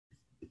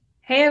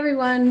Hey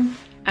everyone,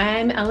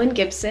 I'm Ellen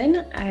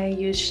Gibson. I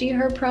use she,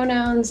 her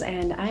pronouns,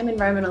 and I'm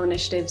Environmental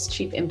Initiative's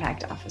Chief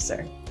Impact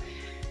Officer.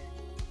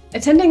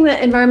 Attending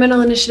the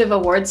Environmental Initiative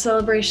Awards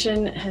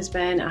celebration has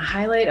been a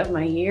highlight of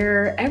my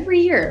year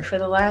every year for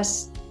the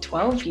last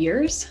 12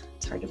 years.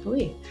 It's hard to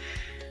believe.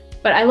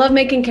 But I love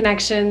making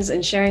connections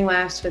and sharing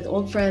laughs with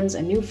old friends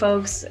and new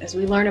folks as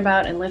we learn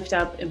about and lift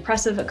up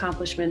impressive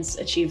accomplishments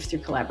achieved through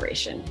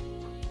collaboration.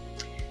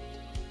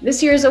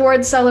 This year's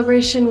awards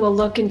celebration will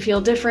look and feel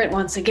different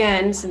once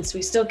again, since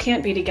we still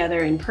can't be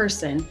together in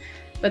person,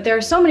 but there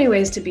are so many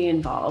ways to be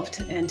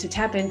involved and to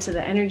tap into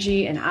the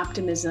energy and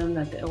optimism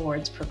that the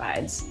awards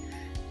provides.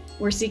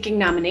 We're seeking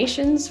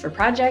nominations for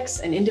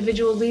projects and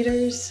individual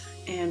leaders,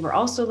 and we're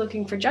also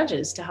looking for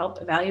judges to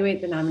help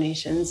evaluate the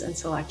nominations and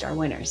select our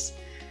winners.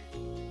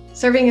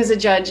 Serving as a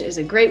judge is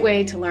a great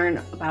way to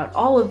learn about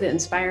all of the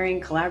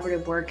inspiring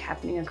collaborative work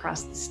happening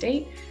across the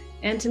state,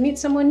 and to meet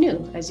someone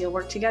new as you'll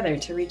work together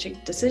to reach a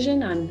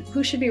decision on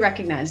who should be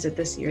recognized at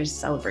this year's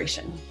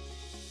celebration.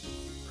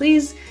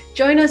 Please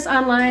join us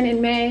online in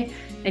May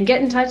and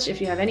get in touch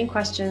if you have any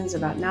questions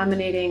about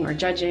nominating or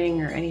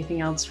judging or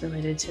anything else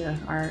related to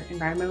our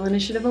Environmental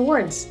Initiative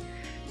Awards.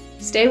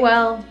 Stay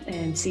well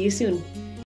and see you soon.